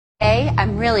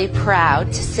I'm really proud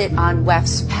to sit on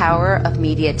WEF's Power of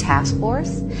Media Task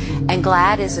Force, and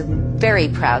GLAAD is a very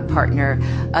proud partner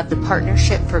of the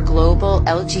Partnership for Global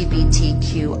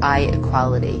LGBTQI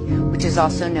Equality, which is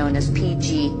also known as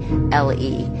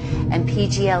PGLE. And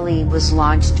PGLE was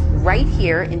launched right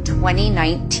here in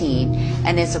 2019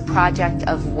 and is a project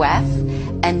of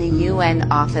WEF and the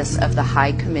UN Office of the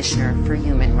High Commissioner for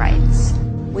Human Rights.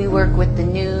 We work with the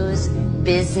news,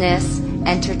 business,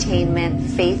 entertainment,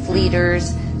 faith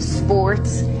leaders,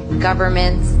 sports,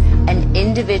 governments, and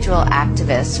individual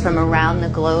activists from around the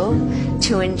globe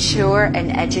to ensure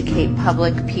and educate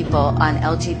public people on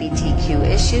LGBTQ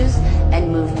issues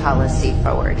and move policy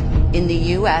forward. In the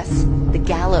U.S., the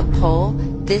Gallup poll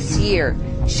this year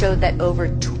showed that over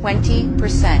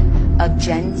 20% of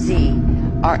Gen Z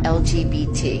are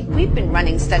LGBT. We've been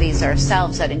running studies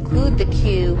ourselves that include the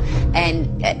Q,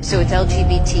 and so it's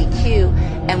LGBTQ,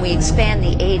 and we expand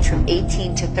the age from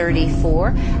 18 to 34,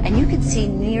 and you can see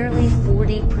nearly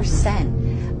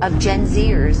 40% of Gen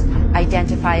Zers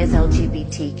identify as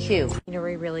LGBTQ. You know, are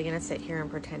we really going to sit here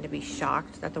and pretend to be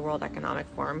shocked that the World Economic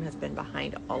Forum has been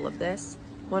behind all of this?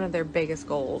 One of their biggest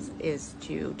goals is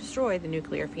to destroy the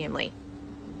nuclear family,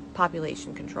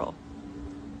 population control.